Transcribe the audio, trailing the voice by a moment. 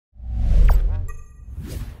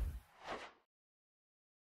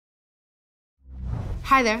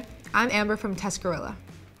Hi there, I'm Amber from TestGorilla.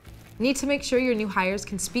 Need to make sure your new hires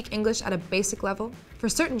can speak English at a basic level? For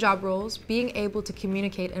certain job roles, being able to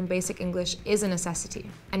communicate in basic English is a necessity.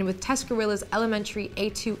 And with TestGorilla's elementary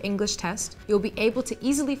A2 English test, you'll be able to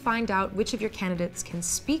easily find out which of your candidates can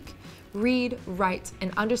speak, read, write,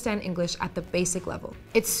 and understand English at the basic level.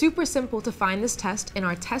 It's super simple to find this test in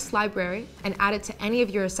our test library and add it to any of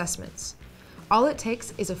your assessments. All it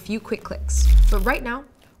takes is a few quick clicks. But right now,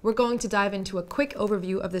 we're going to dive into a quick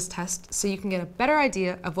overview of this test so you can get a better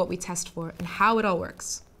idea of what we test for and how it all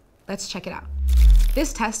works. Let's check it out.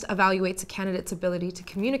 This test evaluates a candidate's ability to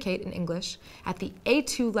communicate in English at the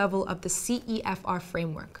A2 level of the CEFR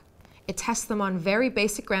framework. It tests them on very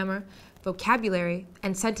basic grammar, vocabulary,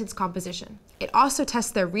 and sentence composition. It also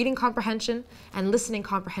tests their reading comprehension and listening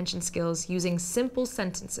comprehension skills using simple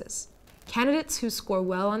sentences. Candidates who score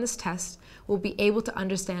well on this test will be able to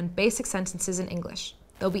understand basic sentences in English.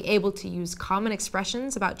 They'll be able to use common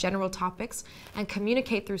expressions about general topics and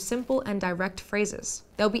communicate through simple and direct phrases.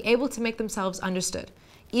 They'll be able to make themselves understood,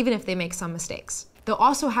 even if they make some mistakes. They'll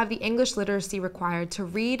also have the English literacy required to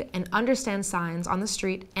read and understand signs on the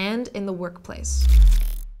street and in the workplace.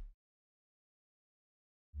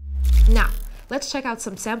 Now, let's check out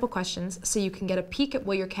some sample questions so you can get a peek at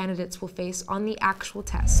what your candidates will face on the actual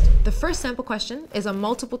test. The first sample question is a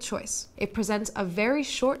multiple choice. It presents a very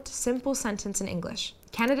short, simple sentence in English.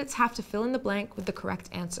 Candidates have to fill in the blank with the correct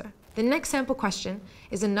answer. The next sample question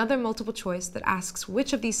is another multiple choice that asks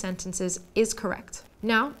which of these sentences is correct.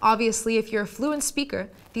 Now, obviously, if you're a fluent speaker,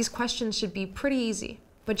 these questions should be pretty easy.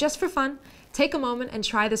 But just for fun, take a moment and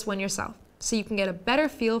try this one yourself so you can get a better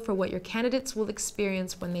feel for what your candidates will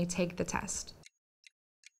experience when they take the test.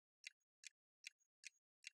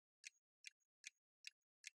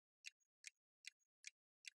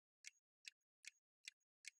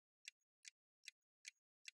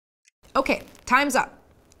 Okay, time's up.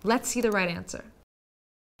 Let's see the right answer.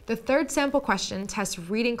 The third sample question tests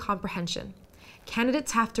reading comprehension.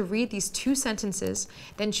 Candidates have to read these two sentences,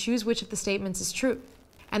 then choose which of the statements is true.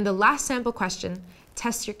 And the last sample question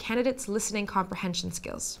tests your candidate's listening comprehension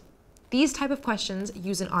skills. These type of questions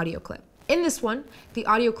use an audio clip. In this one, the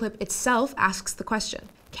audio clip itself asks the question.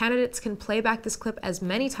 Candidates can play back this clip as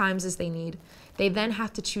many times as they need. They then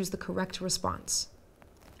have to choose the correct response.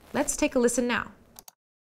 Let's take a listen now.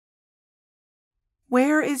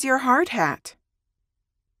 Where is your hard hat?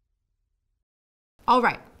 All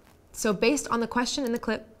right, so based on the question in the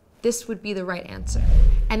clip, this would be the right answer.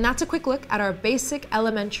 And that's a quick look at our basic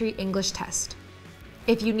elementary English test.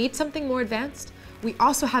 If you need something more advanced, we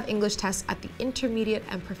also have English tests at the intermediate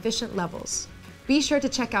and proficient levels. Be sure to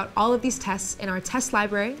check out all of these tests in our test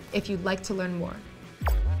library if you'd like to learn more.